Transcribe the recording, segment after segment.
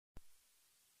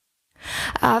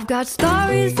I've got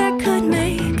stories that could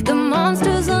make the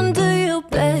monsters under your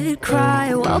bed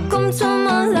cry. Welcome to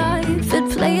my life,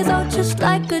 it plays out just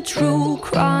like a true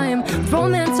crime.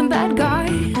 Romance and bad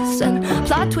guys, and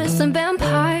plot twists and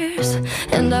vampires.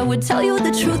 And I would tell you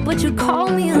the truth, but you'd call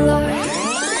me a liar.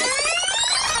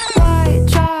 White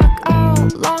chalk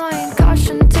outline,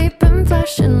 caution tape and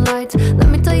flashing lights.